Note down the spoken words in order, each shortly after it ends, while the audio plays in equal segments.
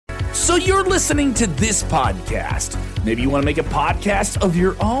So you're listening to this podcast. Maybe you want to make a podcast of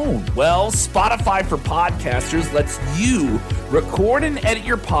your own. Well, Spotify for Podcasters lets you record and edit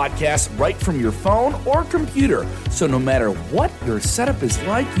your podcast right from your phone or computer. So no matter what your setup is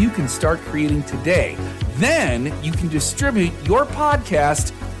like, you can start creating today. Then you can distribute your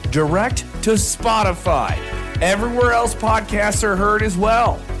podcast direct to Spotify. Everywhere else podcasts are heard as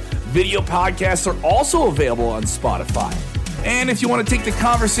well. Video podcasts are also available on Spotify. And if you want to take the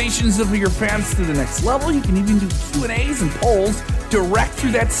conversations of your fans to the next level, you can even do Q&As and polls direct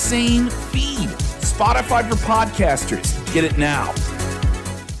through that same feed. Spotify for Podcasters. Get it now.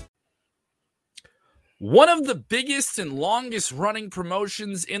 One of the biggest and longest running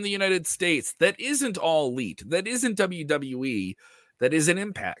promotions in the United States that isn't All Elite, that isn't WWE, that is an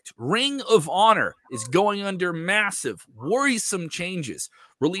Impact. Ring of Honor is going under massive, worrisome changes,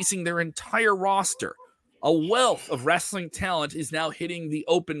 releasing their entire roster. A wealth of wrestling talent is now hitting the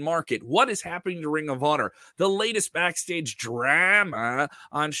open market. What is happening to Ring of Honor? The latest backstage drama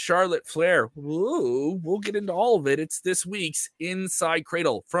on Charlotte Flair. Ooh, we'll get into all of it. It's this week's InSide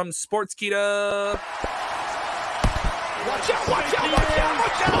Kradle from Sportskeeda. Watch out, watch out, watch out,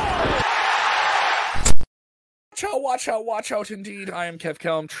 watch out! Watch out, watch out, indeed. I am Kev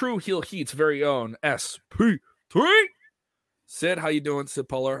Kellam, True Heel Heat's very own SP3. Sid, how you doing, Sid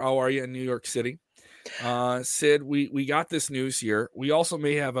Puller? How are you in New York City? Sid, we got this news here. We also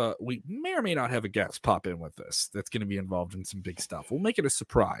may or may not have a guest pop in with us that's going to be involved in some big stuff. We'll make it a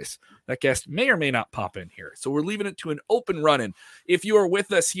surprise. That guest may or may not pop in here. So we're leaving it to an open run-in. If you are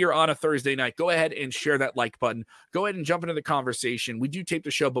with us here on a Thursday night, go ahead and share that like button. Go ahead and jump into the conversation. We do tape the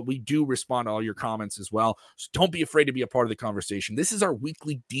show, but we do respond to all your comments as well. So don't be afraid to be a part of the conversation. This is our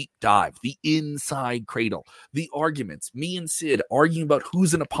weekly deep dive, the InSide Kradle, the arguments, me and Sid arguing about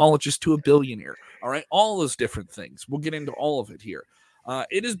who's an apologist to a billionaire. All right, all those different things. We'll get into all of it here.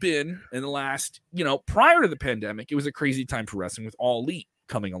 It has been in the last, prior to the pandemic, it was a crazy time for wrestling with All Elite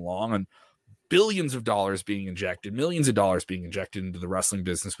coming along and billions of dollars being injected, millions of dollars being injected into the wrestling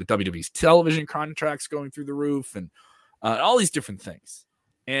business with WWE's television contracts going through the roof and all these different things.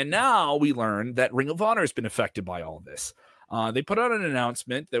 And now we learn that Ring of Honor has been affected by all this. They put out an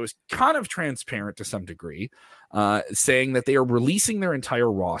announcement that was kind of transparent to some degree, saying that they are releasing their entire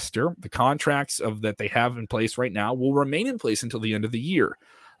roster. The contracts that they have in place right now will remain in place until the end of the year.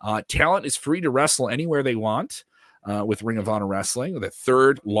 Talent is free to wrestle anywhere they want with Ring of Honor Wrestling, the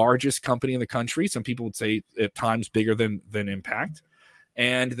third largest company in the country. Some people would say at times bigger than Impact.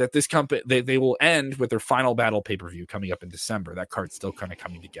 And that this company, they will end with their Final Battle pay-per-view coming up in December. That card's still kind of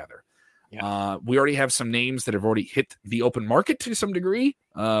coming together. Yeah. We already have some names that have already hit the open market to some degree,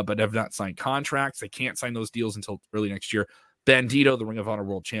 but have not signed contracts. They can't sign those deals until early next year. Bandito, the Ring of Honor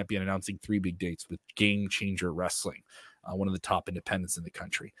World Champion, announcing 3 big dates with Game Changer Wrestling, one of the top independents in the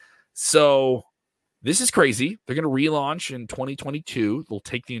country. So this is crazy. They're going to relaunch in 2022. They'll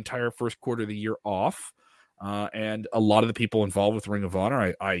take the entire first quarter of the year off. And a lot of the people involved with Ring of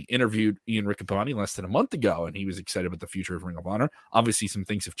Honor, I interviewed Ian Riccaboni less than a month ago, and he was excited about the future of Ring of Honor. Obviously, some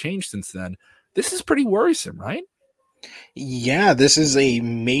things have changed since then. This is pretty worrisome, right? Yeah, this is a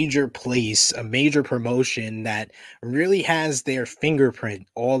major place, a major promotion that really has their fingerprint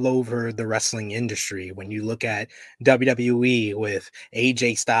all over the wrestling industry. When you look at WWE with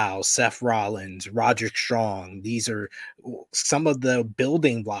AJ Styles, Seth Rollins, Roderick Strong, these are some of the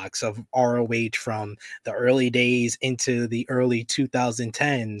building blocks of ROH from the early days into the early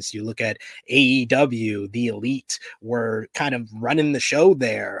 2010s. You look at AEW, the Elite were kind of running the show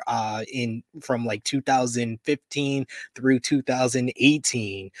there from like 2015 through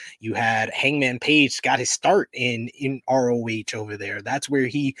 2018. You had Hangman Page got his start in ROH over there. That's where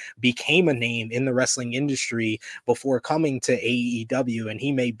he became a name in the wrestling industry before coming to AEW, and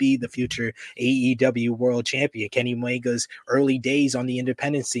he may be the future AEW World Champion. Kenny Omega's early days on the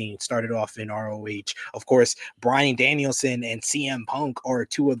independent scene started off in ROH. Of course, Bryan Danielson and CM Punk are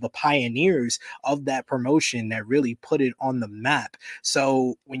two of the pioneers of that promotion that really put it on the map.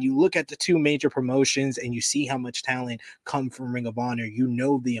 So when you look at the two major promotions and you see how much talent come from Ring of Honor, you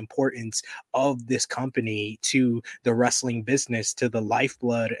know the importance of this company to the wrestling business, to the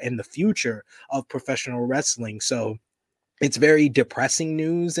lifeblood and the future of professional wrestling. So it's very depressing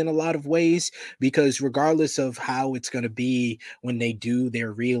news in a lot of ways, because regardless of how it's going to be when they do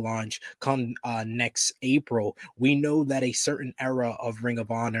their relaunch come next April, we know that a certain era of Ring of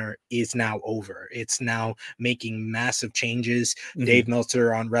Honor is now over. It's now making massive changes. Mm-hmm. Dave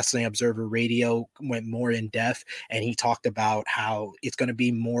Meltzer on Wrestling Observer Radio went more in depth, and he talked about how it's going to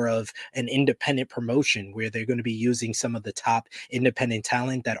be more of an independent promotion where they're going to be using some of the top independent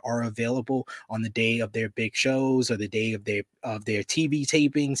talent that are available on the day of their big shows or the day of their their TV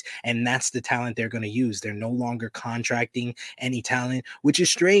tapings, and that's the talent they're going to use. They're no longer contracting any talent, which is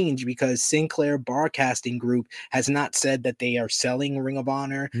strange because Sinclair Broadcasting Group has not said that they are selling Ring of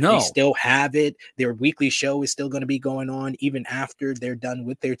Honor. No. They still have it. Their weekly show is still going to be going on even after they're done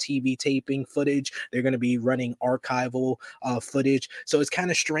with their TV taping footage. They're going to be running archival footage. So it's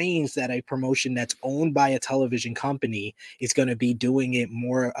kind of strange that a promotion that's owned by a television company is going to be doing it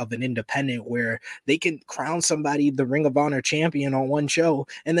more of an independent, where they can crown somebody the Ring of Honor champion on one show,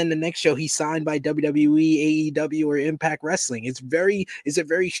 and then the next show he's signed by WWE, AEW, or Impact Wrestling. It's a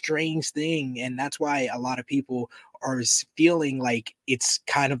very strange thing, and that's why a lot of people are feeling like it's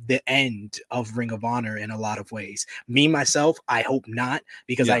kind of the end of Ring of Honor in a lot of ways. Me, myself, I hope not,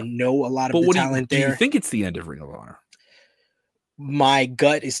 because I know a lot of the talent there. Do you think it's the end of Ring of Honor? My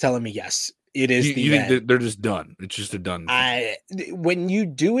gut is telling me yes. It is you think they're just done? It's just a done thing. When you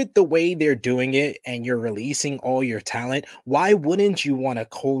do it the way they're doing it and you're releasing all your talent, why wouldn't you want to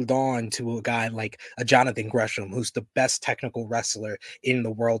hold on to a guy like a Jonathan Gresham, who's the best technical wrestler in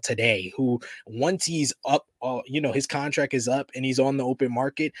the world today, who once he's up, his contract is up and he's on the open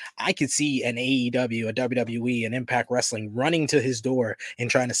market, I could see an AEW, a WWE, an Impact Wrestling running to his door and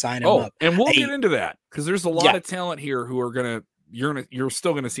trying to sign him up. And we'll get into that because there's a lot of talent here who are going to, you're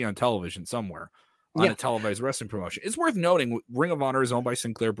still going to see on television somewhere on a televised wrestling promotion. It's worth noting Ring of Honor is owned by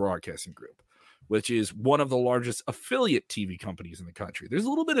Sinclair Broadcasting Group, which is one of the largest affiliate TV companies in the country. There's a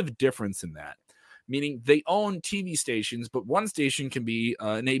little bit of a difference in that, meaning they own TV stations, but one station can be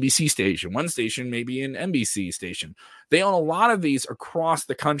an ABC station. One station may be an NBC station. They own a lot of these across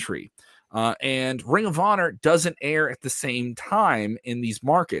the country. And Ring of Honor doesn't air at the same time in these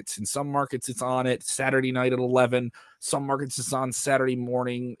markets. In some markets, it's on at Saturday night at 11. Some markets, it's on Saturday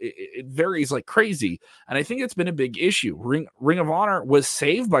morning. It varies like crazy. And I think it's been a big issue. Ring of Honor was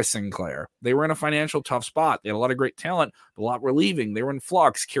saved by Sinclair. They were in a financial tough spot. They had a lot of great talent, but a lot were leaving. They were in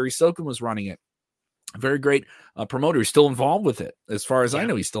flux. Kerry Sokin was running it. A very great promoter. He's still involved with it. As far as I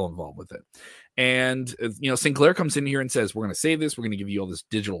know, he's still involved with it. And, Sinclair comes in here and says, we're going to save this. We're going to give you all this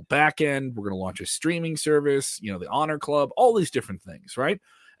digital back end. We're going to launch a streaming service, the Honor Club, all these different things, right?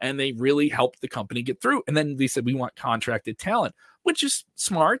 And they really helped the company get through. And then they said, we want contracted talent, which is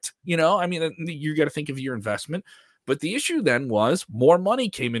smart. You got to think of your investment. But the issue then was more money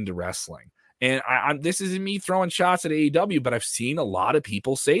came into wrestling. And this isn't me throwing shots at AEW, but I've seen a lot of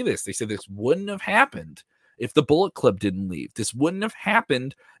people say this. They said this wouldn't have happened if the Bullet Club didn't leave. This wouldn't have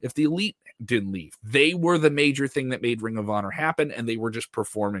happened if the Elite didn't leave. They were the major thing that made Ring of Honor happen, and they were just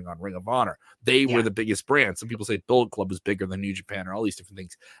performing on Ring of Honor. They were the biggest brand. Some people say Bullet Club is bigger than New Japan or all these different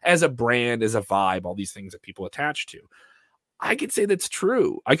things. As a brand, as a vibe, all these things that people attach to. I could say that's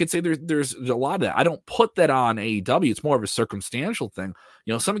true. I could say there's a lot of that. I don't put that on AEW. It's more of a circumstantial thing.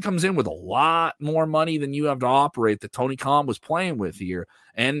 Someone comes in with a lot more money than you have to operate that Tony Khan was playing with here.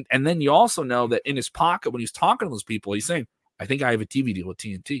 And then you also know that in his pocket, when he's talking to those people, he's saying, I think I have a TV deal with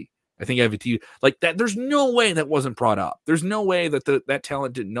TNT. I think I have a TV like that. There's no way that wasn't brought up. There's no way that that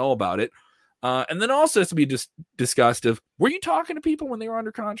talent didn't know about it. And then also has to be discussed of, were you talking to people when they were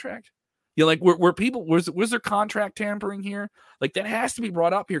under contract? Were people, was there contract tampering here? Like, that has to be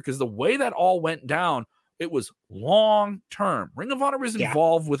brought up here, because the way that all went down, it was long term. Ring of Honor was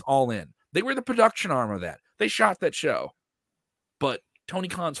involved with All In. They were the production arm of that. They shot that show. But Tony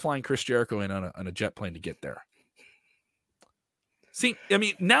Khan's flying Chris Jericho in on a jet plane to get there. See,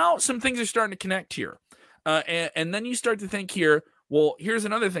 now some things are starting to connect here. And then you start to think here, well, here's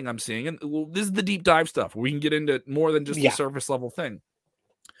another thing I'm seeing. And this is the deep dive stuff where we can get into more than just the surface level thing.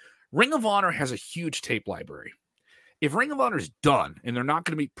 Ring of Honor has a huge tape library. If Ring of Honor is done and they're not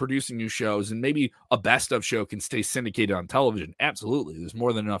going to be producing new shows, and maybe a best of show can stay syndicated on television, absolutely. There's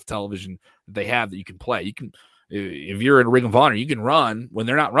more than enough television that they have that you can play. You can, if you're in Ring of Honor, you can run when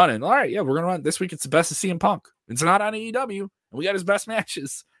they're not running. All right, we're going to run this week. It's the best of CM Punk. It's not on AEW, and we got his best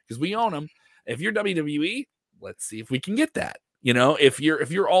matches because we own them. If you're WWE, let's see if we can get that. If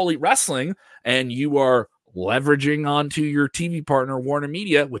you're All Elite Wrestling and you are leveraging onto your TV partner, Warner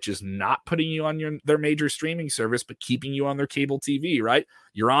Media, which is not putting you on their major streaming service, but keeping you on their cable TV, right?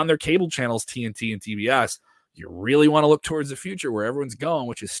 You're on their cable channels, TNT and TBS. You really want to look towards the future where everyone's going,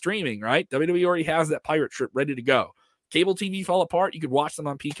 which is streaming, right? WWE already has that pirate ship ready to go. Cable TV fell apart. You could watch them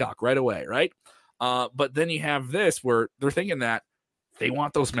on Peacock right away, right? But then you have this where they're thinking that they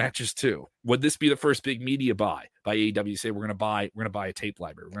want those matches too. Would this be the first big media buy by AEW? Say we're going to buy a tape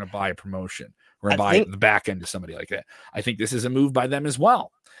library. We're going to buy a promotion. We're going to buy the back end to somebody like that. I think this is a move by them as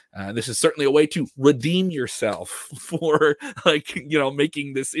well. This is certainly a way to redeem yourself for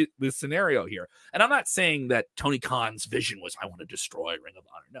making this scenario here. And I'm not saying that Tony Khan's vision was, I want to destroy Ring of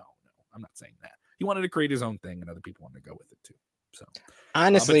Honor. No, I'm not saying that. He wanted to create his own thing, and other people wanted to go with it too. So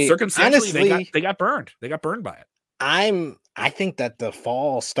honestly, but circumstantially, they got burned. They got burned by it. I think that the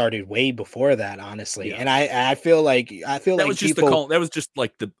fall started way before that, honestly. Yeah. And I feel like that was just people, that was just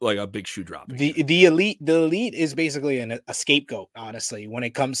like a big shoe drop. The elite is basically a scapegoat, honestly, when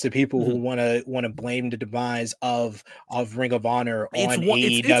it comes to people who want to blame the demise of Ring of Honor on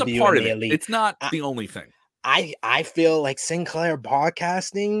AEW it's a part and the of it. elite. It's not the only thing. I feel like Sinclair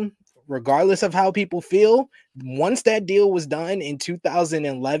Broadcasting, regardless of how people feel, once that deal was done in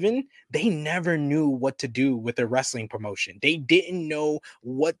 2011, they never knew what to do with the wrestling promotion. They didn't know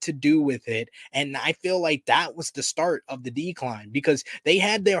what to do with it. And I feel like that was the start of the decline, because they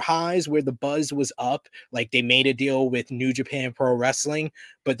had their highs where the buzz was up. Like they made a deal with New Japan Pro Wrestling,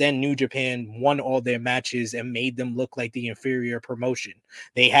 but then New Japan won all their matches and made them look like the inferior promotion.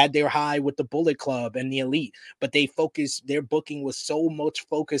 They had their high with the Bullet Club and the Elite, but their booking was so much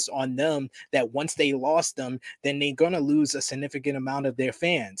focused on them that once they lost them, then they're going to lose a significant amount of their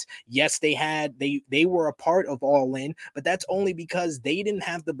fans. Yes, they were a part of All In, but that's only because they didn't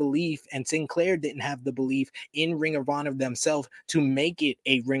have the belief, and Sinclair didn't have the belief in Ring of Honor themselves to make it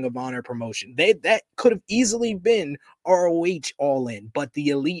a Ring of Honor promotion. That could have easily been ROH All In, but the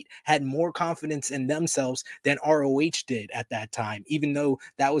Elite had more confidence in themselves than ROH did at that time, even though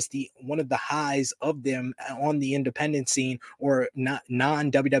that was one of the highs of them on the independent scene, or not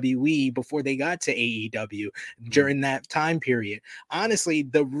non-WWE, before they got to AEW during that time period. Honestly,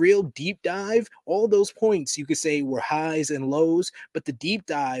 the real deep dive, all those points you could say were highs and lows, but the deep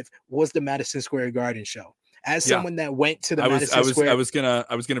dive was the Madison Square Garden show. As someone that went to the Madison Square, I was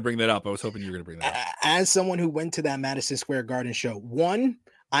gonna bring that up. I was hoping you were gonna bring that up. As someone who went to that Madison Square Garden show, one,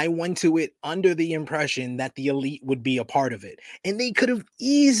 I went to it under the impression that the Elite would be a part of it. And they could have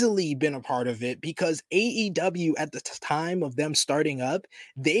easily been a part of it, because AEW at the time of them starting up,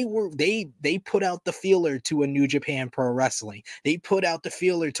 they put out the feeler to a New Japan Pro Wrestling. They put out the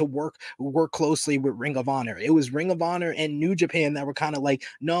feeler to work closely with Ring of Honor. It was Ring of Honor and New Japan that were kind of like,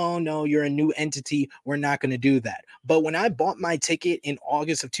 no, you're a new entity. We're not going to do that. But when I bought my ticket in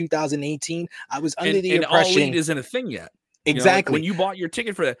August of 2018, I was under the impression All Elite isn't a thing yet. Exactly. When you bought your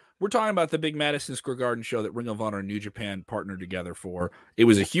ticket for that, we're talking about the big Madison Square Garden show that Ring of Honor and New Japan partnered together for. It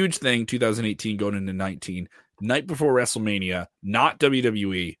was a huge thing, 2018 going into 19. Night before WrestleMania, not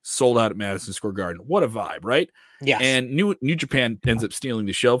WWE, sold out at Madison Square Garden. What a vibe, right? Yes. And New Japan ends up stealing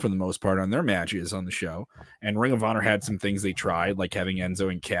the show for the most part on their matches on the show. And Ring of Honor had some things they tried, like having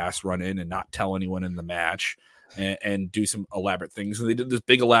Enzo and Cass run in and not tell anyone in the match. And do some elaborate things. And they did this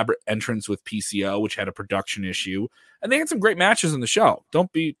big elaborate entrance with PCO, which had a production issue. And they had some great matches on the show.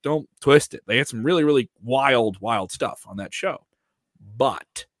 Don't twist it. They had some really, really wild stuff on that show.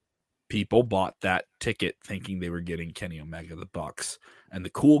 But people bought that ticket thinking they were getting Kenny Omega, the Bucks, and the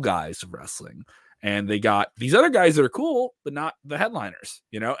cool guys of wrestling. And they got these other guys that are cool, but not the headliners,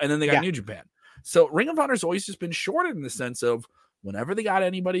 and then they got New Japan. So Ring of Honor's always just been shorted in the sense of, whenever they got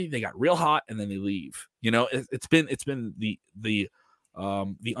anybody, they got real hot and then they leave. It's been the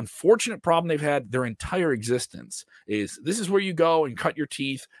unfortunate problem they've had their entire existence. Is this is where you go and cut your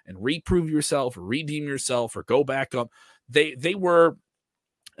teeth and reprove yourself or redeem yourself or go back up. They were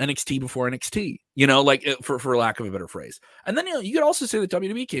NXT before NXT, for lack of a better phrase. And then you could also say that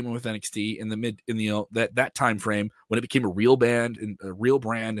WWE came in with NXT in that time frame when it became a real brand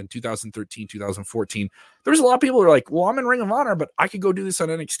in 2013, 2014. There's a lot of people who are like, well, I'm in Ring of Honor, but I could go do this on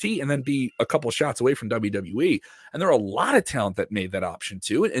NXT and then be a couple shots away from WWE. And there are a lot of talent that made that option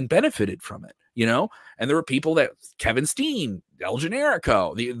too and benefited from it, and there were people that Kevin Steen, El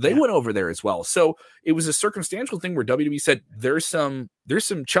Generico, they went over there as well. So it was a circumstantial thing where WWE said, there's some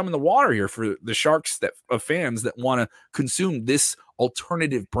chum in the water here for the sharks of fans that want to consume this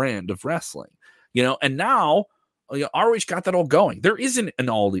alternative brand of wrestling, and now ROH got that all going. There isn't an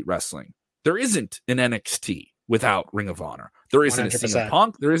All Elite Wrestling. There isn't an NXT without Ring of Honor. There isn't 100%. A CM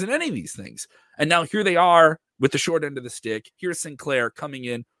Punk. There isn't any of these things. And now here they are with the short end of the stick. Here's Sinclair coming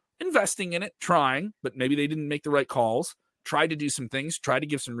in, investing in it, trying, but maybe they didn't make the right calls. Tried to do some things, tried to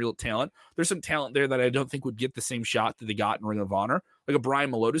give some real talent. There's some talent there that I don't think would get the same shot that they got in Ring of Honor. Like a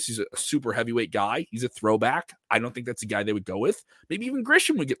Brian Melodes, he's a super heavyweight guy. He's a throwback. I don't think that's a guy they would go with. Maybe even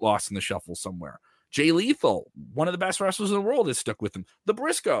Grisham would get lost in the shuffle somewhere. Jay Lethal, one of the best wrestlers in the world, is stuck with him. The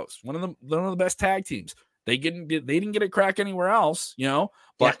Briscoes, one of the best tag teams. They didn't get a crack anywhere else,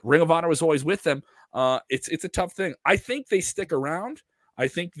 but Ring of Honor was always with them. It's a tough thing. I think they stick around. I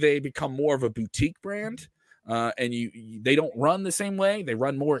think they become more of a boutique brand. And they don't run the same way. They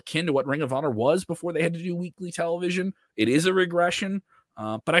run more akin to what Ring of Honor was before they had to do weekly television. It is a regression,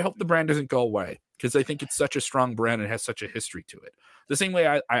 but I hope the brand doesn't go away, because I think it's such a strong brand and has such a history to it. The same way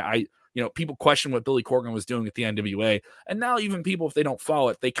I people question what Billy Corgan was doing at the NWA. And now even people, if they don't follow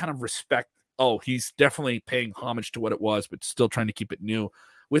it, they kind of respect, oh, he's definitely paying homage to what it was, but still trying to keep it new.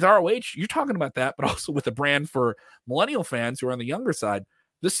 With ROH, you're talking about that, but also with a brand for millennial fans who are on the younger side.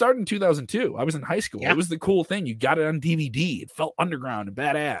 This started in 2002. I was in high school. Yeah. It was the cool thing. You got it on DVD. It felt underground and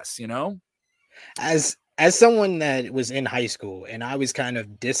badass, As someone that was in high school, and I was kind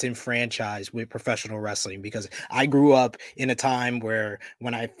of disenfranchised with professional wrestling because I grew up in a time where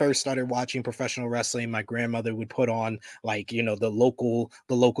when I first started watching professional wrestling, my grandmother would put on the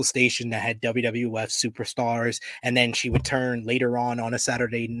local station that had WWF superstars, and then she would turn later on a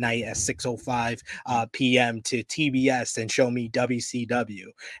Saturday night at 6:05 p.m. to TBS and show me WCW.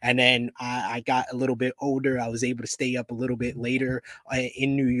 And then I got a little bit older. I was able to stay up a little bit later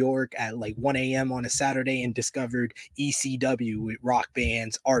in New York at 1 a.m. on a Saturday and discovered ECW with rock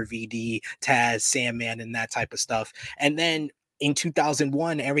bands, RVD, Taz, Sandman, and that type of stuff. And then in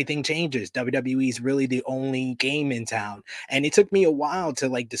 2001, everything changes. WWE is really the only game in town. And it took me a while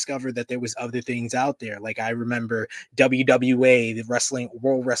to discover that there was other things out there. I remember WWA, the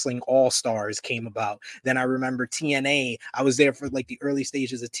World Wrestling All-Stars came about. Then I remember TNA. I was there for the early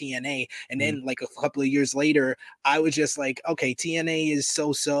stages of TNA. And then a couple of years later, I was just okay, TNA is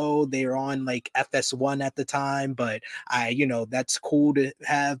so-so. They're on FS1 at the time, but that's cool to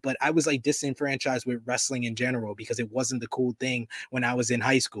have. But I was disenfranchised with wrestling in general because it wasn't the cool thing when I was in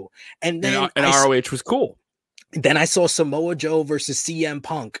high school. And then ROH was cool. Then I saw Samoa Joe versus CM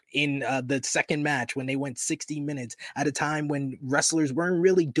Punk in the second match when they went 60 minutes at a time when wrestlers weren't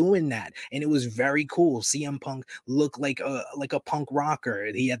really doing that. And it was very cool. CM Punk looked like a punk rocker.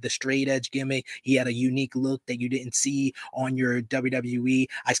 He had the straight edge gimmick. He had a unique look that you didn't see on your WWE.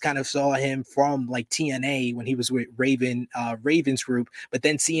 I kind of saw him from TNA when he was with Raven's group, but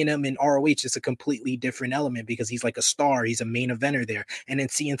then seeing him in ROH is a completely different element because he's a star. He's a main eventer there. And then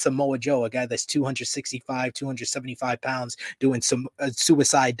seeing Samoa Joe, a guy that's 275 pounds, doing some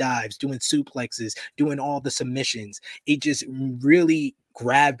suicide dives, doing suplexes, doing all the submissions. It just really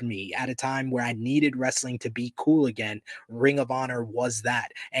grabbed me at a time where I needed wrestling to be cool again. Ring of Honor was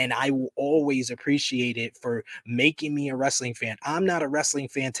that. And I will always appreciate it for making me a wrestling fan. I'm not a wrestling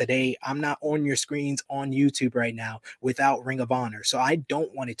fan today. I'm not on your screens on YouTube right now without Ring of Honor. So I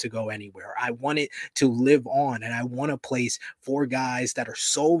don't want it to go anywhere. I want it to live on. And I want a place for guys that are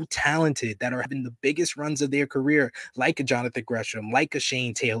so talented, that are having the biggest runs of their career, like a Jonathan Gresham, like a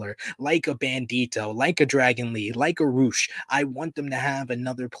Shane Taylor, like a Bandito, like a Dragon Lee, like a Roosh. I want them to have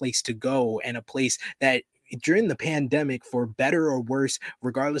another place to go, and a place that during the pandemic, for better or worse,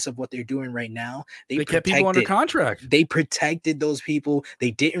 regardless of what they're doing right now, they kept people under contract. They protected those people.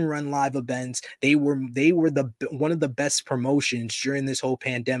 They didn't run live events. They were one of the best promotions during this whole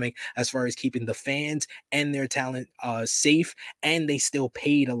pandemic as far as keeping the fans and their talent safe. And they still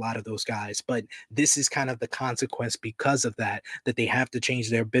paid a lot of those guys. But this is kind of the consequence because of that they have to change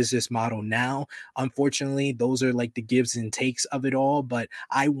their business model now. Unfortunately, those are the gives and takes of it all. But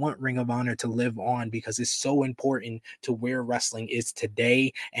I want Ring of Honor to live on because it's so important to where wrestling is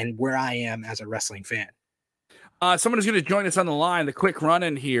today and where I am as a wrestling fan. Someone is going to join us on the line. The quick run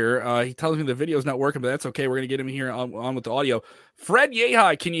in here. He tells me the video is not working, but that's okay. We're going to get him here on with the audio. Fred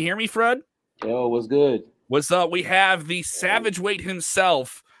Yehi, can you hear me, Fred? Yo, what's good? What's up? We have the Savage Weight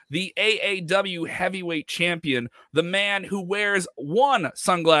himself, the AAW heavyweight champion, the man who wears one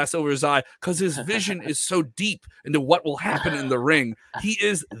sunglass over his eye because his vision is so deep into what will happen in the ring. He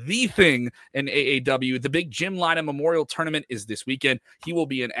is the thing in AAW. The big Jim Lynam Memorial Tournament is this weekend. He will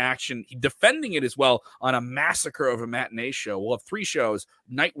be in action, defending it as well on a massacre of a matinee show. We'll have 3 shows.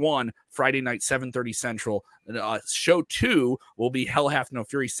 Night 1, Friday night, 7:30 Central. Show 2 will be Hell Hath No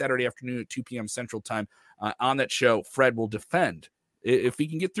Fury, Saturday afternoon at 2 p.m. Central Time. On that show, Fred will defend. If he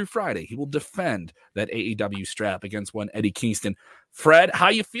can get through Friday, he will defend that AEW strap against one Eddie Kingston. Fred, how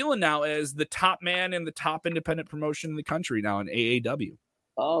you feeling now as the top man in the top independent promotion in the country now in AAW?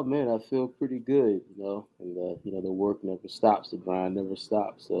 Oh man, I feel pretty good, and the work never stops, the grind never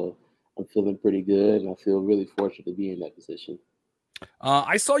stops. So I'm feeling pretty good, and I feel really fortunate to be in that position.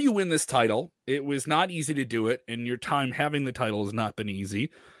 I saw you win this title. It was not easy to do it, and your time having the title has not been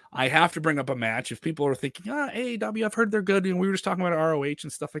easy. I have to bring up a match. If people are thinking, AEW, I've heard they're good, and we were just talking about ROH and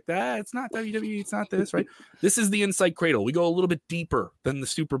stuff like that. It's not WWE. It's not this, right? This is the InSide Kradle. We go a little bit deeper than the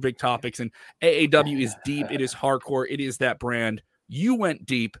super big topics, and AAW is deep. It is hardcore. It is that brand. You went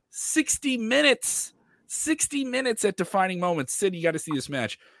deep. 60 minutes. 60 minutes at defining moments. Sid, you got to see this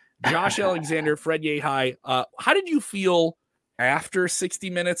match. Josh Alexander, Fred Yehi. How did you feel after 60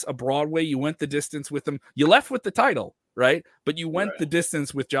 minutes of Broadway? You went the distance with them. You left with the title, right? But you went the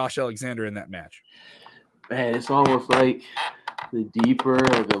distance with Josh Alexander in that match. Man, it's almost like the deeper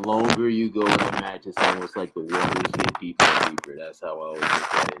or the longer you go in the match, it's almost like the waters get deeper and deeper. That's how I always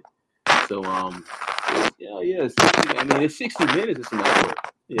look at it. So, yeah, 60, I mean, it's 60 minutes. It's an hour.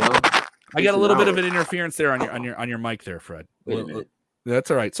 You know, I got a little bit of an interference there on your mic there, Fred. Wait a minute.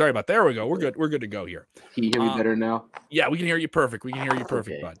 That's all right. Sorry about that. There we go. We're good. We're good to go here. Can you hear me better now? Yeah, we can hear you perfect. We can hear you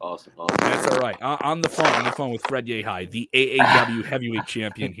perfect, okay, bud. Awesome. That's all right. On the phone with Fred Yehi, the AAW heavyweight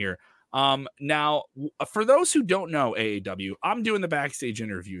champion here. Now, for those who don't know AAW, I'm doing the backstage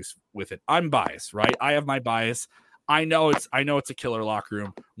interviews with it. I'm biased, right? I have my bias. I know it's a killer locker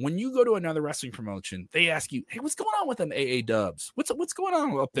room. When you go to another wrestling promotion, they ask you, "Hey, what's going on with them AA dubs? What's going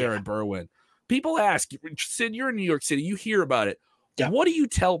on up there in Berwyn?" People ask, Sid, you're in New York City, you hear about it. Yeah. What do you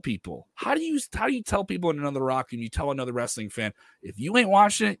tell people? How do you tell people in another rock and you tell another wrestling fan, if you ain't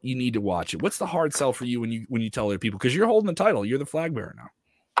watching it, you need to watch it? What's the hard sell for you when you tell other people? Because you're holding the title, you're the flag bearer now.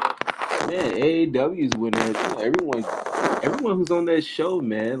 Man, AAW's winning. Everyone who's on that show,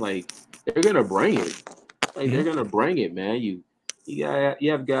 man, like they're gonna bring it. They're gonna bring it, man. You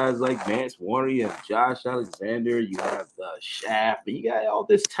have guys like Vance Warner, you have Josh Alexander, you have Shaft, and you got all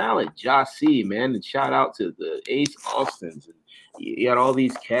this talent. Josh C, man, and shout out to the Ace Austins. And you got all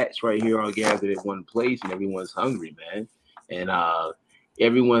these cats right here all gathered at one place, and everyone's hungry, man. And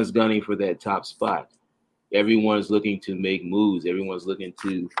everyone's gunning for that top spot. Everyone's looking to make moves. Everyone's looking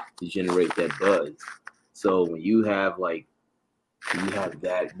to generate that buzz. So when you have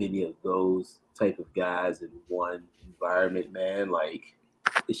that many of those type of guys in one environment, man, like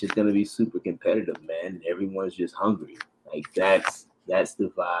it's just gonna be super competitive, man. And everyone's just hungry. Like that's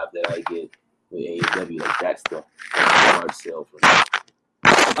the vibe that I get with AEW. Like that's the hard sell for me.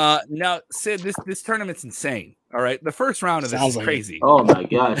 Now, Sid, this tournament's insane. All right, the first round of this is crazy. Oh my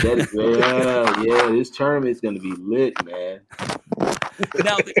gosh, that is yeah. This tournament's gonna be lit, man.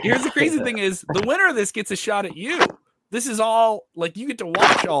 Now, here's the crazy thing: is the winner of this gets a shot at you. This is all like you get to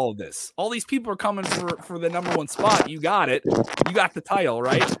watch all of this. All these people are coming for the number one spot. You got it. You got the title,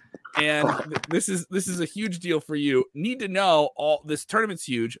 right? And this is a huge deal for you. Need to know this tournament's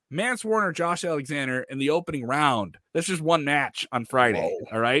huge. Vance Warner, Josh Alexander in the opening round. That's just one match on Friday.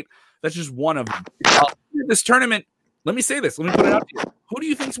 Whoa. All right, that's just one of them. This tournament. Let me say this. Let me put it out to you. Who do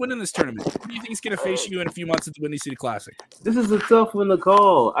you think's winning this tournament? Who do you think's going to face you in a few months at the Windy City Classic? This is a tough one to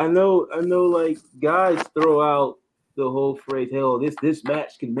call. I know. Like guys throw out the whole phrase, "Hell, this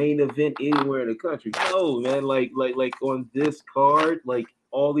match can main event anywhere in the country." No, man. Like on this card, like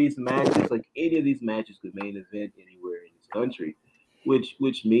all these matches, like any of these matches could main event anywhere in this country, which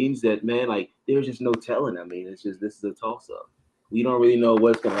means that, man, like there's just no telling. I mean, this is a toss up. We don't really know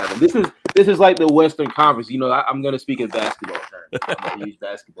what's gonna happen. This is like the Western Conference. You know, I'm gonna speak in basketball terms. I'm a huge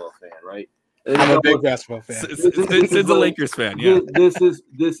basketball fan, right? I'm a big basketball fan. Sid's a Lakers fan. Yeah.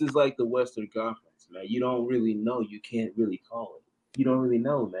 This is like the Western Conference, man. You don't really know. You can't really call it. You don't really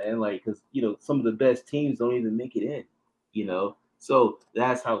know, man. Like, because some of the best teams don't even make it in. So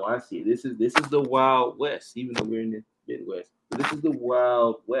that's how I see it. This is the Wild West, even though we're in the Midwest. But this is the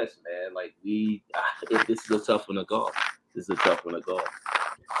Wild West, man. Like this is a tough one to call. This is a tough one to call.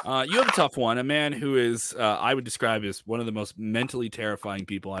 You have a tough one. A man who is, I would describe as one of the most mentally terrifying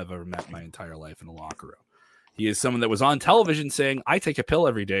people I've ever met in my entire life in a locker room. He is someone that was on television saying, "I take a pill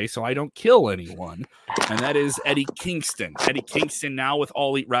every day so I don't kill anyone." And that is Eddie Kingston. Eddie Kingston now with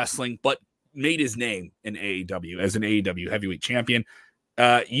All Elite Wrestling, but made his name in AEW as an AEW heavyweight champion.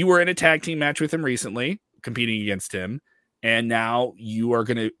 You were in a tag team match with him recently, competing against him. And now you are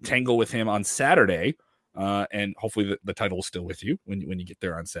going to tangle with him on Saturday. And hopefully the title is still with you when you get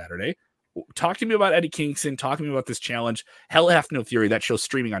there on Saturday. Talk to me about Eddie Kingston. Talk to me about this challenge. Hell Hath No Fury. That show's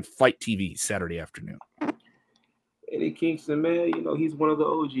streaming on Fite TV Saturday afternoon. Eddie Kingston, man, he's one of the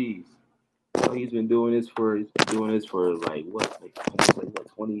OGs. He's been doing this for like 20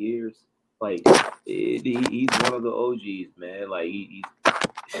 years. Like he's one of the OGs, man. Like he's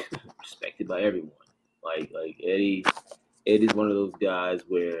respected by everyone. Like Eddie's one of those guys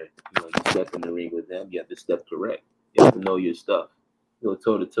where you step in the ring with him, you have to step correct. You have to know your stuff. Go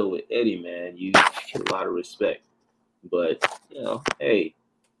toe to toe with Eddie, man. You get a lot of respect. But hey,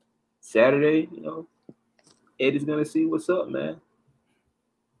 Saturday, Eddie's gonna see what's up, man.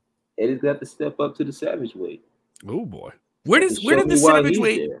 Eddie's got to step up to the Savage weight. Oh boy, where did the Savage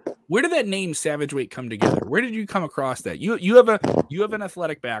weight? Where did that name Savage weight come together? Where did you come across that? You have an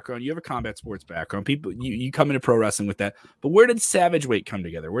athletic background. You have a combat sports background. People, you come into pro wrestling with that. But where did Savage weight come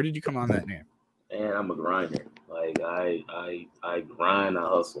together? Where did you come on that name? Man, I'm a grinder. Like I grind, I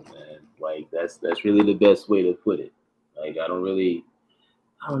hustle, man. Like that's really the best way to put it. Like I don't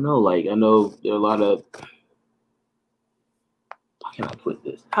know. Like I know there are a lot of, can I put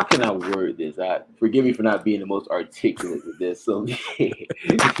this? How can I word this? Forgive me for not being the most articulate with this. So be a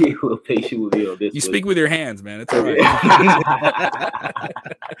little patient with me on this. You speak with your hands, man. It's all right.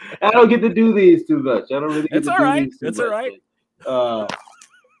 I don't get to do these too much. I don't really get to do these too much. It's all right.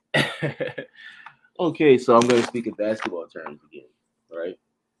 Okay, so I'm going to speak in basketball terms again, right?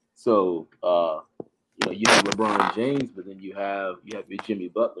 So, you have LeBron James, but then you have your Jimmy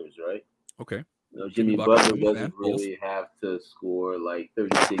Butlers, right? Okay. Jimmy Butler doesn't really have to score like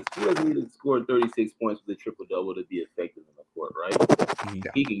 36. He doesn't need to score 36 points with a triple-double to be effective in the court, right?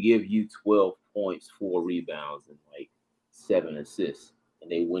 Yeah. He can give you 12 points, 4 rebounds, and like 7 assists,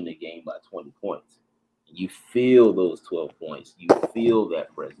 and they win the game by 20 points. And you feel those 12 points. You feel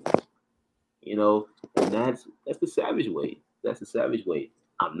that presence. And that's the Savage way. That's the Savage way.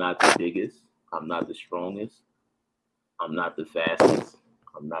 I'm not the biggest. I'm not the strongest. I'm not the fastest.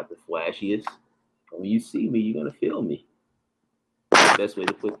 I'm not the flashiest. When you see me, you're gonna feel me. That's the best way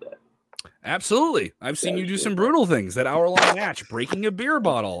to put that. Absolutely. I've seen you do some brutal things. That hour-long match, breaking a beer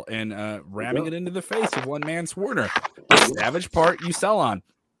bottle and ramming it into the face of one man Swarner. The savage part you sell on.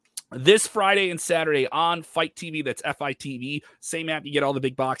 This Friday and Saturday on Fite TV, that's FITV, same app, you get all the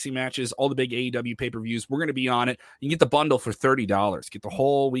big boxing matches, all the big AEW pay-per-views. We're going to be on it. You can get the bundle for $30. Get the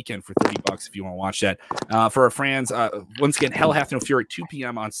whole weekend for $30 if you want to watch that. For our fans, once again, Hell Hath No Fury at 2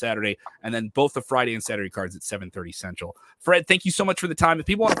 p.m. on Saturday, and then both the Friday and Saturday cards at 7:30 Central. Fred, thank you so much for the time. If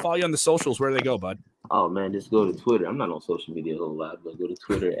people want to follow you on the socials, where do they go, bud? Oh, man, just go to Twitter. I'm not on social media a whole lot, but go to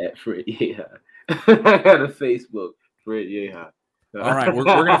Twitter at Fred Yehi. I got a Facebook, Fred Yehi. All right, we're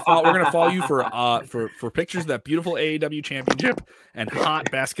gonna follow you for pictures of that beautiful AEW championship and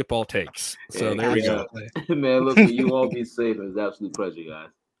hot basketball takes. So there we go. Man, look, you all be safe. It was an absolute pleasure, guys.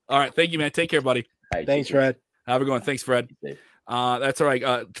 All right, thank you, man. Take care, buddy. Right, thanks, Fred. Have a good one. Thanks, Fred. That's all right.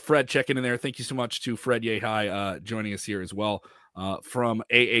 Fred checking in there. Thank you so much to Fred Yehi joining us here as well from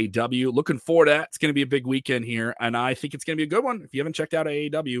AAW. Looking forward to that. It's going to be a big weekend here, and I think it's going to be a good one. If you haven't checked out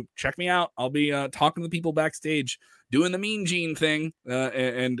AAW, check me out. I'll be talking to the people backstage, doing the Mean Gene thing,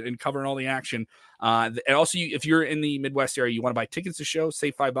 and covering all the action. And also, if you're in the Midwest area, you want to buy tickets to the show,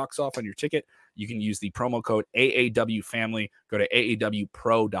 save $5 off on your ticket. You can use the promo code AAW Family. Go to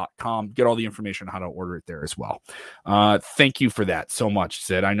aawpro.com. Get all the information on how to order it there as well. Thank you for that so much,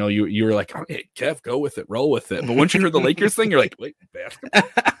 Sid. I know you were like, okay, Kev, go with it, roll with it. But once you heard the Lakers thing, you're like, wait, basketball?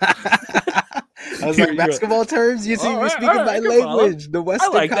 I was like, basketball terms? You see, you're speaking my language. The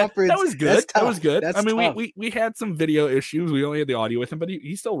Western Conference. That was good. That was good. I mean, we had some video issues. We only had the audio with him, but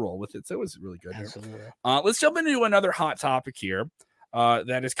he still rolled with it. So it was really good. Let's jump into another hot topic here.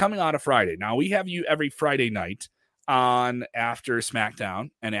 That is coming out of Friday. Now, we have you every Friday night on after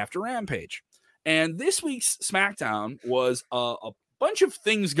SmackDown and after Rampage. And this week's SmackDown was a bunch of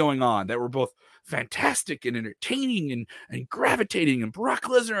things going on that were both fantastic and entertaining and gravitating, and Brock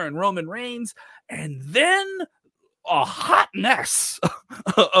Lesnar and Roman Reigns. And then a hot mess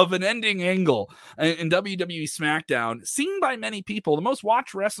of an ending angle in WWE Smackdown, seen by many people. The most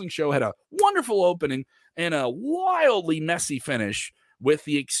watched wrestling show had a wonderful opening and a wildly messy finish with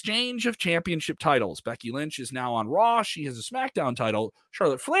the exchange of championship titles. Becky Lynch is now on Raw. She has a SmackDown title.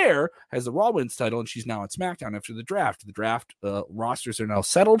 Charlotte Flair has the Raw Women's title, and she's now on SmackDown after the draft. The draft rosters are now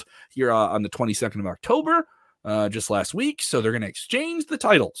settled here on the 22nd of October, just last week. So they're going to exchange the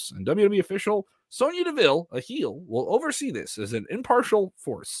titles. And WWE official Sonya Deville, a heel, will oversee this as an impartial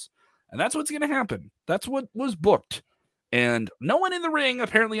force. And that's what's going to happen. That's what was booked. And no one in the ring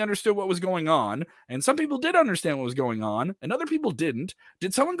apparently understood what was going on. And some people did understand what was going on, and other people didn't.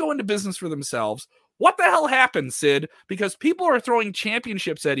 Did someone go into business for themselves? What the hell happened, Sid? Because people are throwing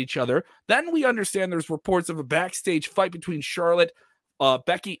championships at each other. Then we understand there's reports of a backstage fight between Charlotte,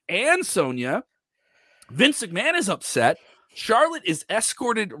 Becky, and Sonya. Vince McMahon is upset. Charlotte is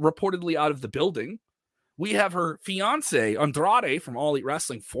escorted reportedly out of the building. We have her fiance, Andrade, from All Elite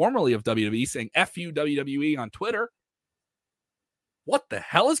Wrestling, formerly of WWE, saying F you, WWE on Twitter. What the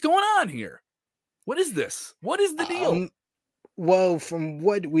hell is going on here? What is this? What is the deal? Well, from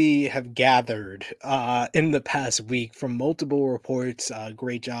what we have gathered in the past week from multiple reports,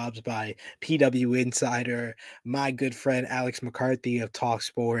 great jobs by PW Insider, my good friend Alex McCarthy of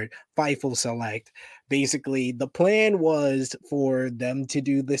TalkSport, Fightful Select. Basically, the plan was for them to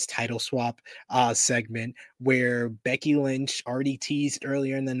do this title swap segment where Becky Lynch already teased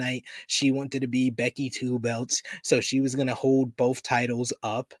earlier in the night she wanted to be Becky Two Belts, so she was going to hold both titles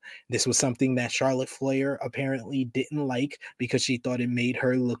up. This was something that Charlotte Flair apparently didn't like because she thought it made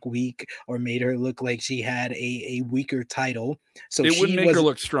her look weak or made her look like she had a weaker title. So it wouldn't make her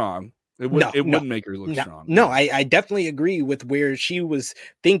look strong. It wouldn't make her look strong. No, I definitely agree with where she was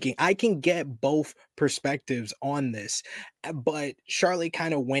thinking. I can get both perspectives on this, but Charlotte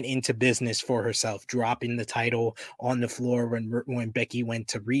kind of went into business for herself, dropping the title on the floor when Becky went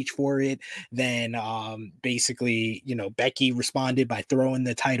to reach for it. Then basically, Becky responded by throwing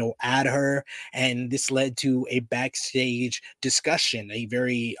the title at her, and this led to a backstage discussion, a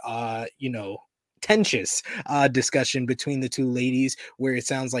very tensious discussion between the two ladies, where it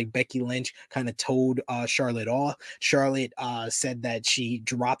sounds like Becky Lynch kind of told Charlotte off. Charlotte said that she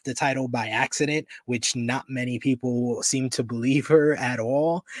dropped the title by accident, which not many people seem to believe her at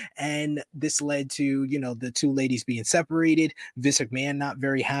all. And this led to, the two ladies being separated. Vince McMahon not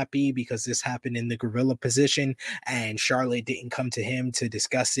very happy because this happened in the gorilla position, and Charlotte didn't come to him to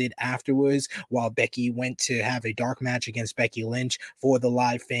discuss it afterwards, while Becky went to have a dark match against Becky Lynch for the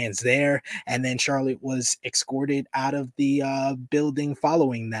live fans there. And then Charlotte was escorted out of the building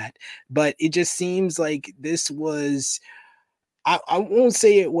following that. But it just seems like this was, I won't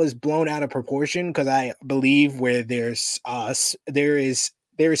say it was blown out of proportion, because I believe where there is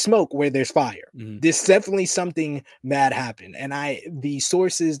smoke where there's fire. This definitely something bad happened, and the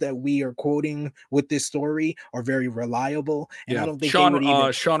sources that we are quoting with this story are very reliable. And I don't think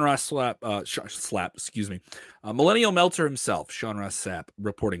Sean Ross Slap, excuse me, Millennial Meltzer himself, Sean Ross Sapp,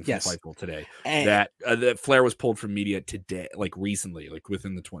 reporting from Fightful today that Flair was pulled from media today, like recently, like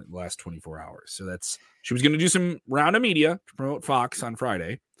within the last 24 hours. So she was going to do some round of media to promote Fox on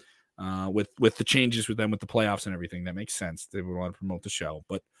Friday. With the changes with them with the playoffs and everything, that makes sense. They would want to promote the show,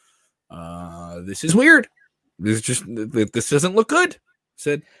 but this is weird. This doesn't look good.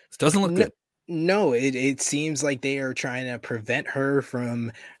 This doesn't look good. No, it seems like they are trying to prevent her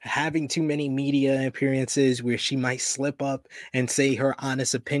from having too many media appearances where she might slip up and say her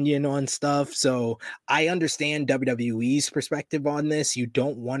honest opinion on stuff. So I understand WWE's perspective on this. You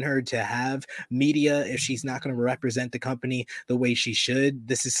don't want her to have media if she's not going to represent the company the way she should.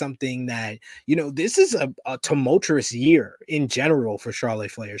 This is something that, this is a tumultuous year in general for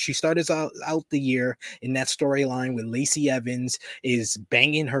Charlotte Flair. She started out the year in that storyline with Lacey Evans is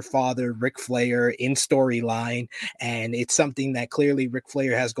banging her father, Ric Flair, in storyline, and it's something that clearly Ric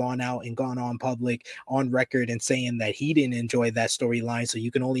Flair has gone out and gone on public on record and saying that he didn't enjoy that storyline. So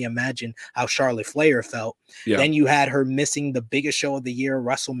you can only imagine how Charlotte Flair felt. Then you had her missing the biggest show of the year,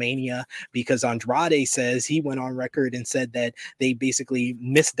 WrestleMania, because Andrade says he went on record and said that they basically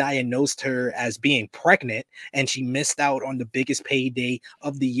misdiagnosed her as being pregnant, and she missed out on the biggest payday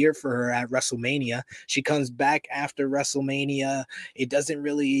of the year for her at WrestleMania. She comes back after WrestleMania. It doesn't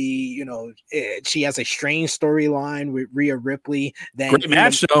really, she has a strange storyline with Rhea Ripley. Then great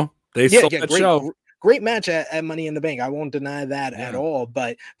match though. They sold that show. Great match at Money in the Bank. I won't deny that at all.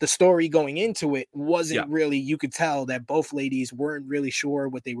 But the story going into it wasn't really, you could tell that both ladies weren't really sure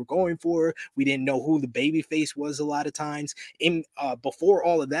what they were going for. We didn't know who the babyface was a lot of times. Before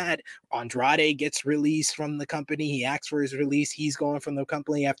all of that, Andrade gets released from the company. He asks for his release. He's gone from the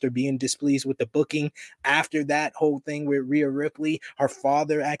company after being displeased with the booking. After that whole thing with Rhea Ripley, her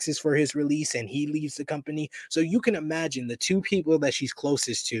father asks for his release and he leaves the company. So you can imagine the two people that she's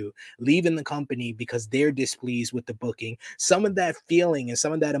closest to leaving the company because they're displeased with the booking. Some of that feeling and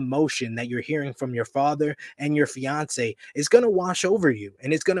some of that emotion that you're hearing from your father and your fiance is going to wash over you,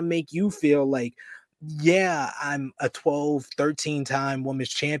 and it's going to make you feel like, yeah, I'm a 12, 13-time women's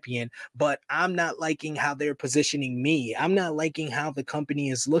champion, but I'm not liking how they're positioning me. I'm not liking how the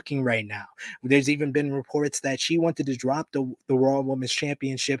company is looking right now. There's even been reports that she wanted to drop the Raw Women's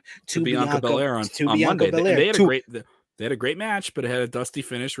Championship to Bianca Belair on Monday. They had a great match, but it had a dusty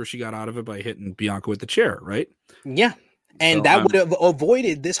finish where she got out of it by hitting Bianca with the chair, right? Yeah. And that would have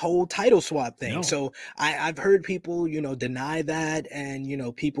avoided this whole title swap thing. No. So I've heard people, deny that,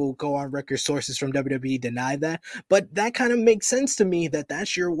 and, people go on record, sources from WWE deny that. But that kind of makes sense to me that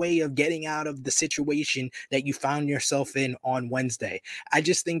that's your way of getting out of the situation that you found yourself in on Wednesday. I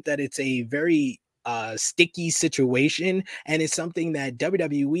just think that it's a very sticky situation, and it's something that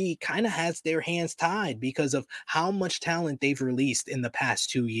WWE kind of has their hands tied because of how much talent they've released in the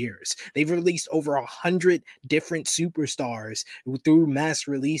past 2 years. They've released over 100 different superstars through mass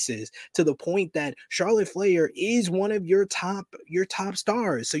releases, to the point that Charlotte Flair is one of your top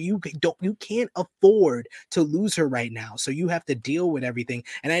stars. So you can't afford to lose her right now. So you have to deal with everything.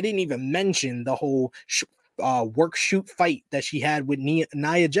 And I didn't even mention the whole work shoot fight that she had with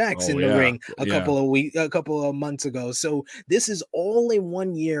Nia Jax in the ring a couple of months ago. So this is all in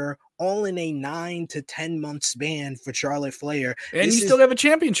 1 year, all in a 9 to 10 month span for Charlotte Flair. And still have a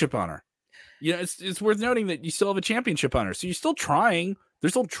championship on her. It's worth noting that you still have a championship on her. So you're still trying.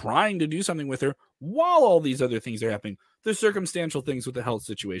 They're still trying to do something with her while all these other things are happening. there's circumstantial things with the health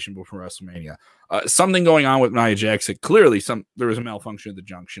situation before WrestleMania. Something going on with Nia Jax that clearly there was a malfunction at the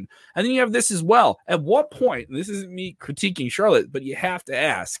junction. And then you have this as well. At what point, and this isn't me critiquing Charlotte, but you have to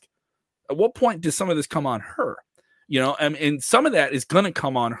ask, at what point does some of this come on her? And some of that is going to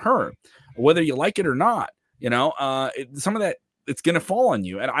come on her, whether you like it or not. Some of that, it's going to fall on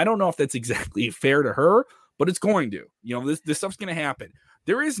you. And I don't know if that's exactly fair to her, but it's going to. This stuff's going to happen.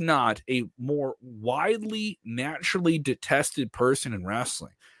 There is not a more widely, naturally detested person in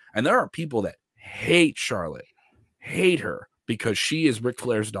wrestling. And there are people that hate Charlotte, hate her because she is Ric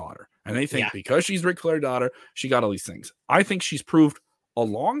Flair's daughter. And they think because she's Ric Flair's daughter, she got all these things. I think she's proved a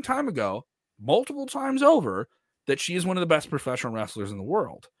long time ago, multiple times over, that she is one of the best professional wrestlers in the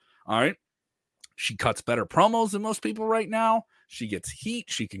world. All right. She cuts better promos than most people right now. She gets heat.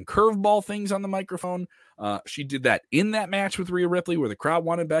 She can curveball things on the microphone. She did that in that match with Rhea Ripley where the crowd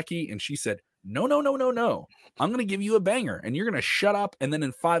wanted Becky, and she said, no. I'm going to give you a banger, and you're going to shut up, and then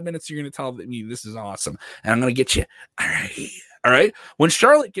in 5 minutes, you're going to tell me this is awesome, and I'm going to get you. All right? When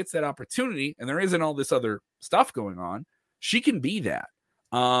Charlotte gets that opportunity, and there isn't all this other stuff going on, she can be that.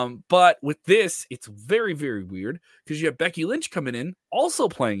 But with this, it's very, very weird because you have Becky Lynch coming in, also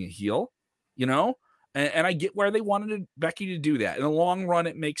playing a heel, and I get where they wanted Becky to do that. In the long run,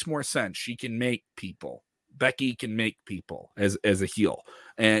 it makes more sense. She can make people. Becky can make people as a heel,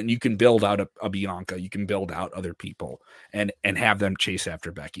 and you can build out a Bianca. You can build out other people and have them chase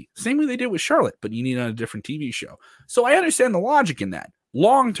after Becky. Same way they did with Charlotte, but you need on a different TV show. So I understand the logic in that.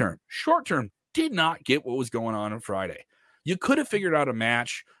 Long term, short term, did not get what was going on Friday. You could have figured out a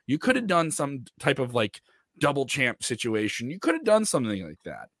match. You could have done some type of double champ situation. You could have done something like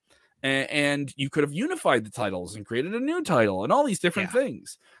that. And you could have unified the titles and created a new title and all these different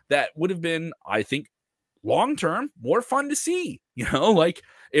things that would have been, I think, long-term, more fun to see. If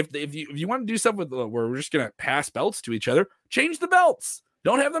you want to do stuff where we're just going to pass belts to each other, change the belts.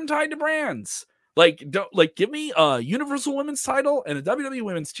 Don't have them tied to brands. Give me a Universal Women's title and a WWE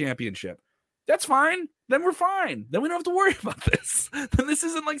Women's Championship. That's fine. Then we're fine. Then we don't have to worry about this. Then this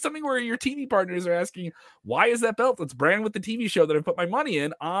isn't something where your TV partners are asking, why is that belt that's branded with the TV show that I put my money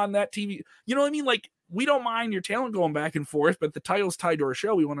in on that TV? You know what I mean? We don't mind your talent going back and forth, but the title's tied to our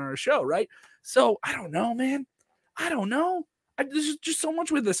show. We want on our show, right? So I don't know, man. I don't know. There's just so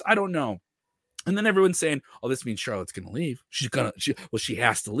much with this. I don't know. And then everyone's saying, oh, this means Charlotte's going to leave. She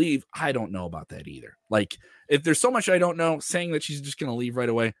has to leave. I don't know about that either. If there's so much I don't know, saying that she's just going to leave right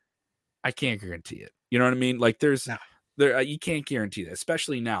away, I can't guarantee it. You know what I mean? You can't guarantee that,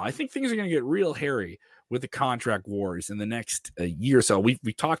 especially now. I think things are going to get real hairy with the contract wars in the next year or so. We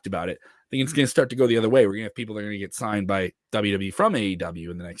talked about it. I think it's going to start to go the other way. We're going to have people that are going to get signed by WWE from AEW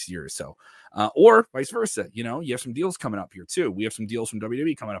in the next year or so, or vice versa. You have some deals coming up here too. We have some deals from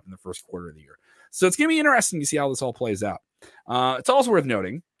WWE coming up in the first quarter of the year. So it's going to be interesting to see how this all plays out. It's also worth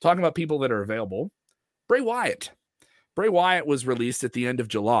noting, talking about people that are available, Bray Wyatt. Bray Wyatt was released at the end of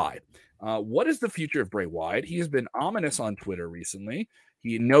July. What is the future of Bray Wyatt? He has been ominous on Twitter recently.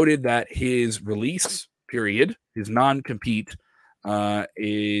 He noted that his release period, his non-compete,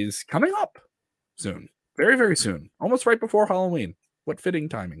 is coming up soon. Very, very soon. Almost right before Halloween. What fitting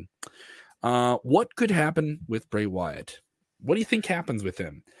timing. What could happen with Bray Wyatt? What do you think happens with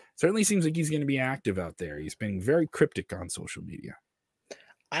him? Certainly seems like he's going to be active out there. He's been very cryptic on social media.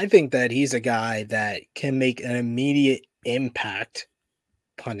 I think that he's a guy that can make an immediate impact,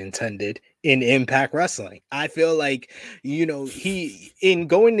 pun intended, in Impact Wrestling. I feel like, he in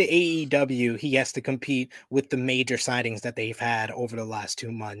going to AEW, he has to compete with the major signings that they've had over the last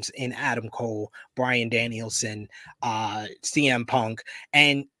 2 months in Adam Cole, Bryan Danielson, CM Punk,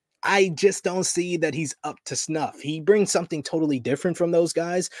 and I just don't see that he's up to snuff. He brings something totally different from those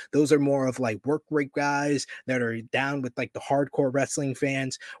guys. Those are more of work rate guys that are down with the hardcore wrestling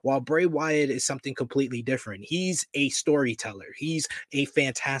fans, while Bray Wyatt is something completely different. He's a storyteller. He's a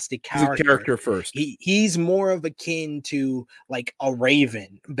fantastic character. He's a character first. He's more of akin to a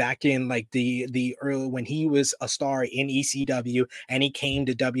Raven back in the early, when he was a star in ECW and he came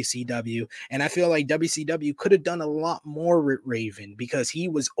to WCW. And I feel like WCW could have done a lot more with Raven because he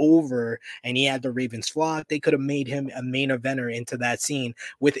was over and he had the Ravens flock. They could have made him a main eventer into that scene.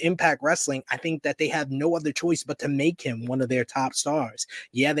 With Impact Wrestling, I think that they have no other choice but to make him one of their top stars.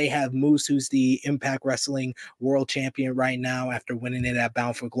 Yeah, they have Moose, who's the Impact Wrestling world champion right now after winning it at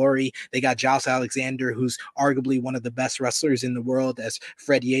Bound for Glory. They got Josh Alexander, who's arguably one of the best wrestlers in the world, as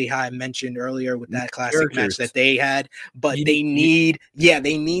Fred Yehi mentioned earlier with that classic match that they had. But they need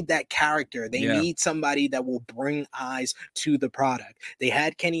that character. They need somebody that will bring eyes to the product. They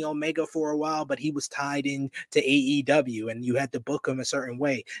had Kenny Kenny Omega for a while, but he was tied in to AEW and you had to book him a certain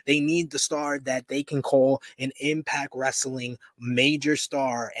way. They need the star that they can call an Impact Wrestling major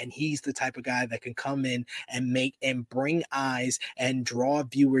star, and he's the type of guy that can come in and make and bring eyes and draw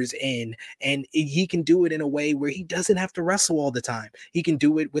viewers in, and he can do it in a way where he doesn't have to wrestle all the time. He can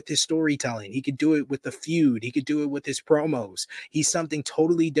do it with his storytelling. He could do it with the feud. He could do it with his promos. He's something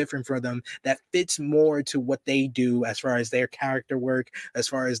totally different for them that fits more to what they do as far as their character work, as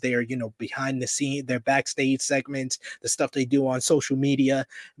far as their, behind the scene, their backstage segments, the stuff they do on social media.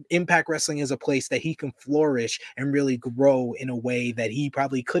 Impact Wrestling is a place that he can flourish and really grow in a way that he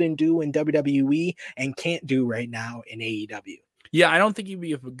probably couldn't do in WWE and can't do right now in AEW. Yeah, I don't think he'd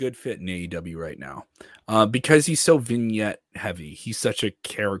be a good fit in AEW right now because he's so vignette heavy. He's such a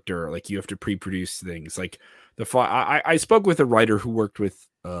character. Like, you have to pre-produce things. Like I spoke with a writer who worked for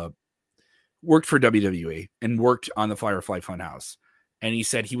WWE and worked on the Firefly Funhouse, and he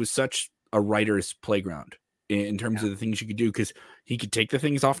said he was such a writer's playground in terms of the things you could do, because he could take the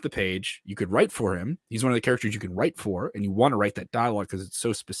things off the page. You could write for him. He's one of the characters you can write for, and you want to write that dialogue because it's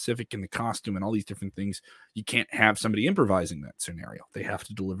so specific in the costume and all these different things. You can't have somebody improvising that scenario. They have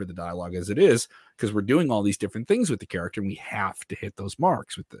to deliver the dialogue as it is, because we're doing all these different things with the character, and we have to hit those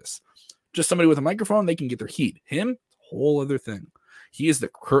marks with this. Just somebody with a microphone, they can get their heat. Him, whole other thing. He is the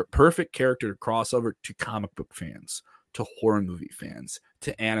perfect character to cross over to comic book fans, to horror movie fans,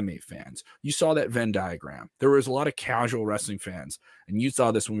 to anime fans. You saw that Venn diagram. There was a lot of casual wrestling fans, and you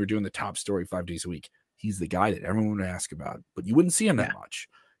saw this when we were doing the top story 5 days a week. He's the guy that everyone would ask about, but you wouldn't see him that much.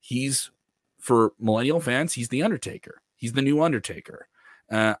 He's, for millennial fans, he's the Undertaker. He's the new Undertaker.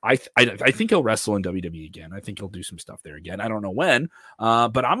 I think he'll wrestle in WWE again. I think he'll do some stuff there again. I don't know when,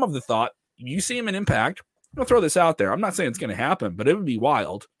 but I'm of the thought, you see him in Impact, I'll throw this out there. I'm not saying it's going to happen, but it would be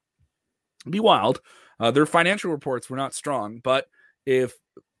wild. It'd be wild. Their financial reports were not strong, but if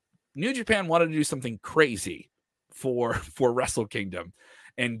New Japan wanted to do something crazy for Wrestle Kingdom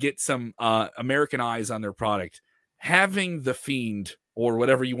and get some American eyes on their product, having the Fiend, or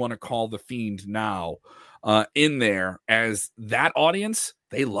whatever you want to call the Fiend now, in there as that audience,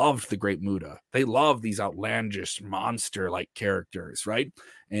 they loved the Great Muta. They love these outlandish monster-like characters, right?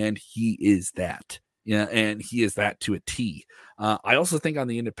 And he is that. Yeah, and he is that to a T. I also think on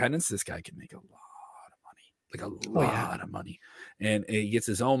the independents, this guy can make a lot of money, like a lot of money. And he gets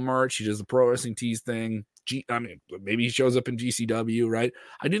his own merch. He does the Pro Wrestling Tees thing. Maybe he shows up in GCW, right?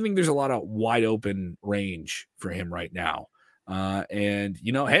 I do think there's a lot of wide open range for him right now. And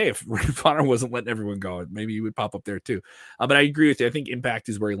hey, if Ring of Honor wasn't letting everyone go, maybe he would pop up there too. But I agree with you. I think Impact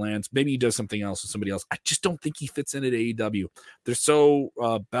is where he lands. Maybe he does something else with somebody else. I just don't think he fits in at AEW. They're so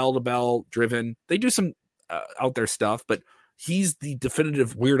bell to bell driven. They do some out there stuff, but he's the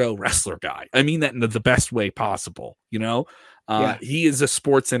definitive weirdo wrestler guy. I mean that in the best way possible. He is a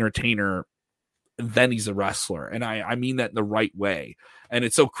sports entertainer. Then he's a wrestler. And I mean that in the right way. And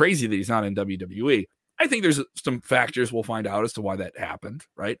it's so crazy that he's not in WWE. I think there's some factors we'll find out as to why that happened,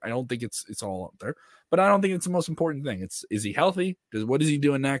 right? I don't think it's all out there, but I don't think it's the most important thing. Is he healthy? What is he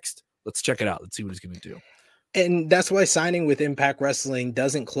doing next? Let's check it out. Let's see what he's going to do. And that's why signing with Impact Wrestling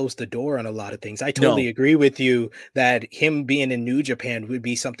doesn't close the door on a lot of things. I totally agree with you that him being in New Japan would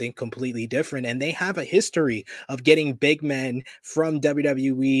be something completely different. And they have a history of getting big men from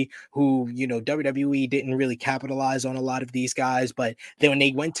WWE who, WWE didn't really capitalize on a lot of these guys. But then when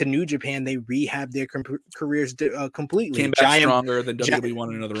they went to New Japan, they rehabbed their careers completely. Came back stronger than WWE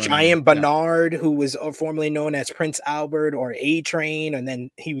won another round. Giant Bernard, who was formerly known as Prince Albert or A-Train. And then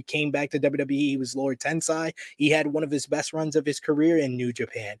he came back to WWE. He was Lord Tensai. He had one of his best runs of his career in New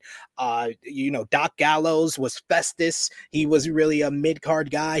Japan. Doc Gallows was Festus. He was really a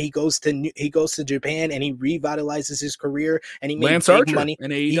mid-card guy. He goes to Japan and he revitalizes his career, and he made Lance big Archer money in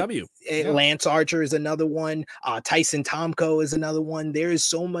AEW. Lance Archer is another one. Tyson Tomko is another one. There is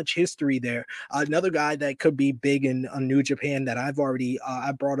so much history there. Another guy that could be big in New Japan that I've already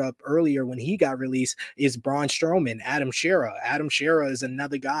I brought up earlier when he got released is Braun Strowman. Adam Shera. Adam Shera is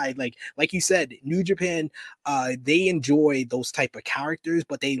another guy. Like you said, New Japan, they enjoy those type of characters,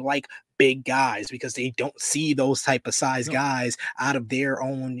 but they like big guys because they don't see those type of size guys out of their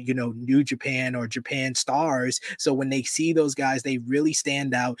own, New Japan or Japan stars. So when they see those guys, they really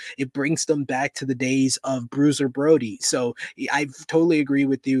stand out. It brings them back to the days of Bruiser Brody. So I totally agree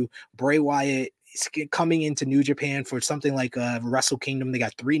with you. Bray Wyatt coming into New Japan for something like Wrestle Kingdom. They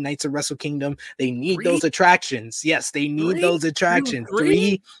got 3 nights of Wrestle Kingdom. They need those attractions. Yes, they need those attractions.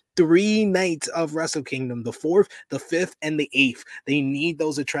 Three nights of Wrestle Kingdom, the 4th, the 5th, and the 8th. They need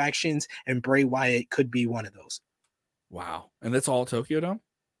those attractions, and Bray Wyatt could be one of those. Wow. And that's all Tokyo Dome?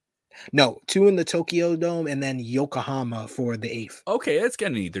 No, 2 in the Tokyo Dome and then Yokohama for the 8th. Okay, that's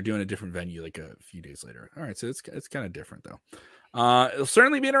kind of neat. They're doing a different venue like a few days later. All right, so it's kind of different though. It'll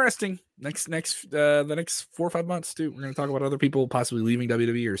certainly be interesting the next 4 or 5 months too. We're going to talk about other people possibly leaving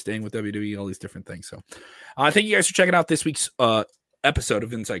WWE or staying with WWE, all these different things. So, thank you guys for checking out this week's episode of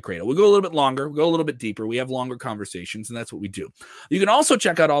InSide Kradle. We'll go a little bit longer, we'll go a little bit deeper. We have longer conversations, and that's what we do. You can also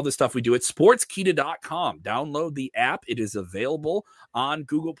check out all the stuff we do at sportskeeda.com. Download the app. It is available on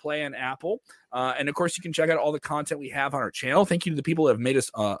Google Play and Apple. And of course, you can check out all the content we have on our channel. Thank you to the people that have made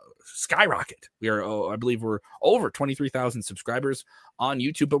us skyrocket. We are, I believe we're over 23,000 subscribers on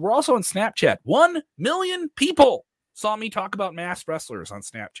YouTube, but we're also on Snapchat. 1 million people saw me talk about masked wrestlers on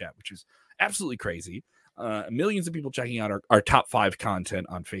Snapchat, which is absolutely crazy. Millions of people checking out our top 5 content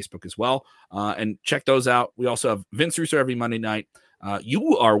on Facebook as well. And check those out. We also have Vince Russo every Monday night.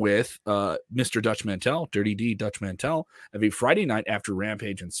 You are with Mr. Dutch Mantel, Dirty D Dutch Mantel, every Friday night after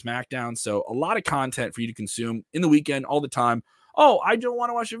Rampage and Smackdown. So a lot of content for you to consume in the weekend all the time. Oh, I don't want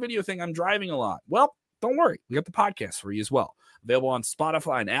to watch a video thing. I'm driving a lot. Well, don't worry. We got the podcast for you as well. Available on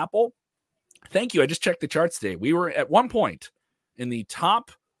Spotify and Apple. Thank you. I just checked the charts today. We were at one point in the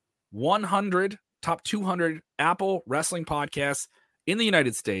top 100, top 200 Apple wrestling podcasts in the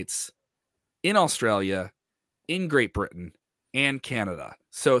United States, in Australia, in Great Britain, and Canada.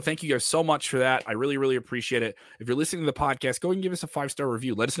 So thank you guys so much for that. I really, really appreciate it. If you're listening to the podcast, go and give us a 5-star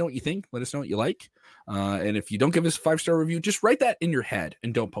review. Let us know what you think. Let us know what you like. And if you don't give us a 5-star review, just write that in your head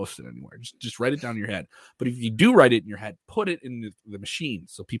and don't post it anywhere. Just write it down in your head. But if you do write it in your head, put it in the machine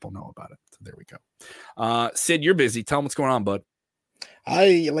so people know about it. So there we go. Sid, you're busy. Tell them what's going on, bud.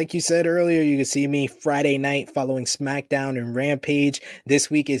 Like you said earlier, you can see me Friday night following SmackDown and Rampage. This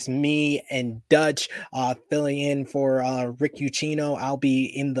week is me and Dutch filling in for Rick Ucchino. I'll be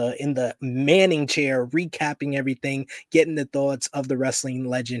in the Manning chair, recapping everything, getting the thoughts of the wrestling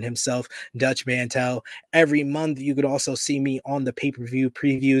legend himself, Dutch Mantel. Every month, you could also see me on the pay-per-view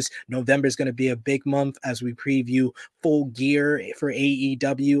previews. November is going to be a big month as we preview Full Gear for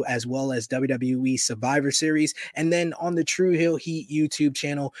AEW as well as WWE Survivor Series. And then on the True Heel Heat YouTube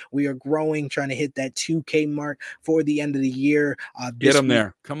channel, we are growing, trying to hit that 2K mark for the end of the year. Get them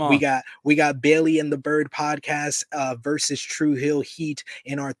there. Come on. We got Bailey and the Bird podcast versus True Heel Heat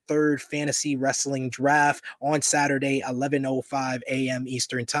in our 3rd fantasy wrestling draft on Saturday, 11:05 a.m.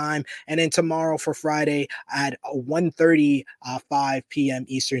 Eastern time. And then tomorrow for Friday at 1:35 p.m.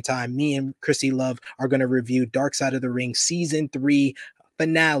 Eastern time, me and Chrissy Love are going to review Dark Side of the Ring season 3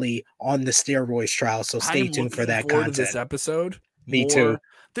 finale on the steroids trial. So stay tuned for that content. This episode. Me too.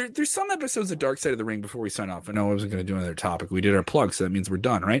 There's some episodes of Dark Side of the Ring before we sign off. I know I wasn't going to do another topic. We did our plug, so that means we're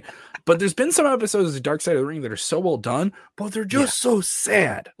done, right? But there's been some episodes of Dark Side of the Ring that are so well done, but they're just so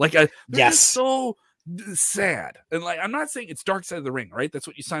sad. Like, they're just so sad. And like, I'm not saying it's Dark Side of the Ring, right? That's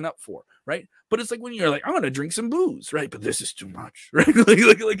what you sign up for, right? But it's like when you're like, I'm going to drink some booze, right? But this is too much, right? like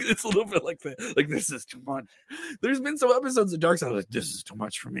it's a little bit like that. Like, this is too much. There's been some episodes of Dark Side like, this is too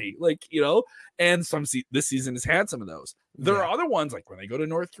much for me. Like, you know, and this season has had some of those. There are other ones like when they go to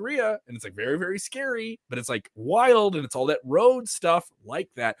North Korea and it's like very, very scary, but it's like wild and it's all that road stuff like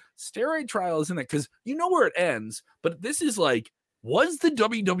that. Steroid trial is in it because you know where it ends, but this is like, was the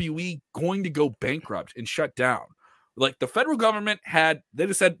WWE going to go bankrupt and shut down? Like the federal government they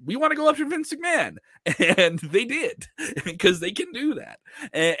just said, we want to go after Vince McMahon. And they did because they can do that.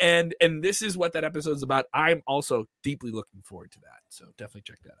 And this is what that episode's about. I'm also deeply looking forward to that. So definitely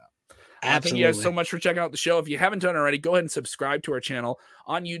check that out. Absolutely. Thank you guys so much for checking out the show. If you haven't done it already, go ahead and subscribe to our channel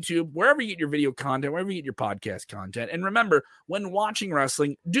on YouTube, wherever you get your video content, wherever you get your podcast content. And remember, when watching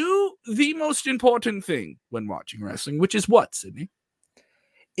wrestling, do the most important thing when watching wrestling, which is what, Sydney?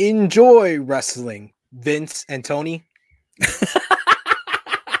 Enjoy wrestling, Vince and Tony.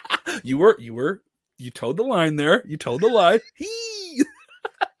 You told the line there. You told the lie.